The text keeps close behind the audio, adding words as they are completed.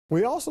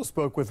We also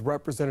spoke with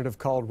Representative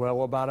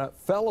Caldwell about a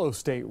fellow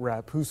state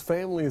rep whose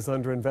family is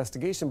under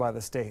investigation by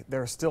the state.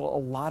 There are still a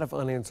lot of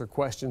unanswered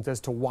questions as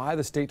to why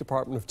the State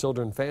Department of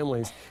Children and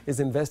Families is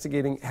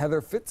investigating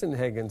Heather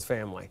Fitzenhagen's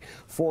family.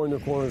 4 in your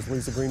Corner's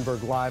Lisa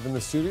Greenberg live in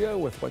the studio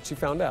with what she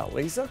found out.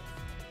 Lisa?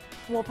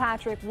 Well,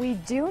 Patrick, we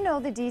do know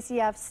the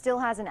DCF still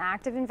has an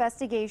active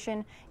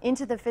investigation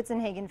into the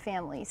Fitzenhagen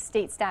family.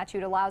 State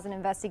statute allows an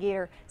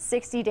investigator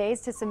 60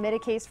 days to submit a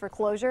case for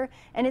closure,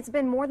 and it's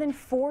been more than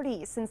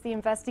 40 since the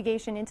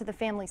investigation into the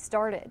family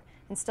started,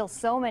 and still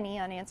so many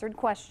unanswered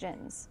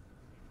questions.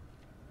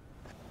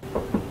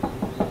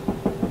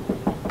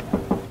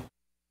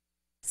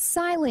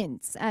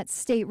 Silence at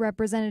State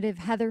Representative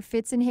Heather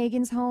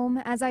Fitzenhagen's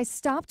home as I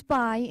stopped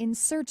by in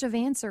search of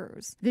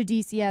answers. The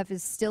DCF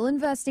is still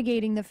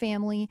investigating the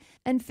family,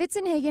 and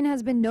Fitzenhagen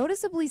has been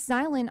noticeably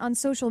silent on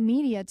social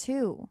media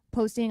too,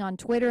 posting on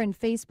Twitter and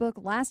Facebook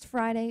last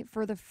Friday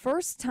for the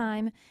first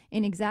time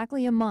in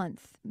exactly a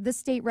month. The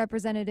state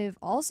representative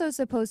also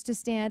supposed to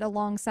stand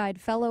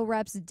alongside fellow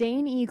reps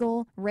Dane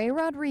Eagle, Ray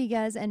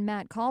Rodriguez, and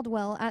Matt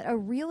Caldwell at a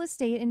real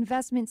estate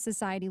investment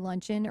society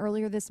luncheon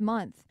earlier this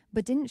month,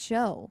 but didn't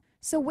show.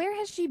 So where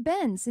has she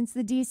been since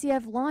the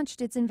DCF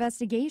launched its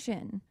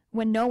investigation?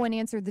 When no one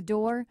answered the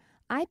door,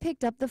 I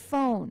picked up the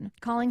phone,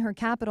 calling her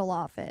Capitol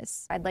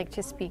office. I'd like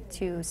to speak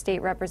to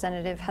State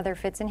Representative Heather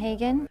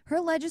Fitzenhagen.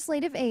 Her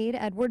legislative aide,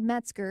 Edward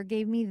Metzger,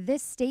 gave me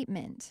this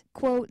statement.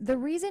 Quote, "The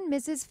reason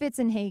Mrs.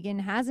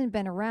 Fitzenhagen hasn't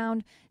been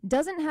around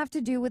doesn't have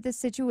to do with the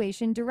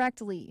situation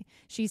directly.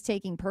 She's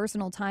taking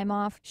personal time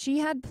off she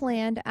had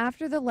planned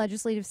after the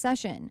legislative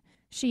session.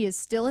 She is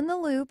still in the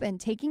loop and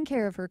taking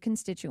care of her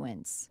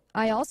constituents."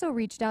 I also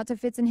reached out to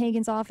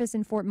Fitzenhagen's office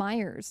in Fort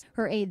Myers.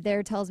 Her aide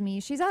there tells me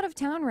she's out of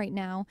town right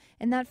now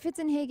and that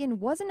Fitzenhagen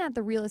wasn't at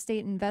the Real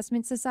Estate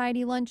Investment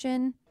Society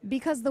luncheon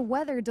because the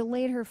weather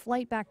delayed her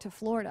flight back to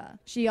Florida.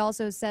 She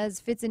also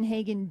says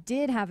Fitzenhagen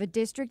did have a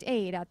district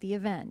aide at the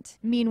event.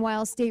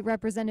 Meanwhile, State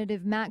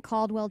Representative Matt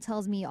Caldwell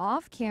tells me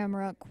off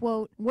camera,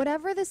 quote,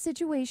 "Whatever the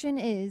situation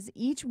is,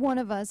 each one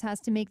of us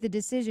has to make the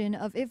decision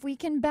of if we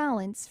can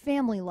balance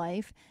family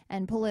life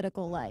and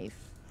political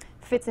life."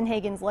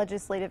 Fitzenhagen's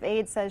legislative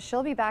aide says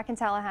she'll be back in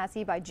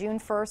Tallahassee by June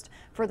 1st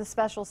for the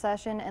special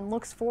session and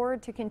looks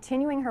forward to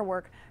continuing her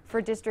work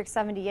for District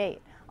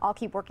 78. I'll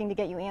keep working to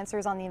get you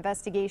answers on the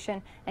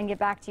investigation and get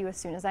back to you as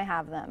soon as I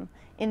have them.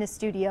 In the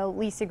studio,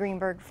 Lisa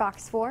Greenberg,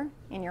 Fox 4,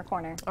 in your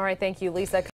corner. All right, thank you, Lisa.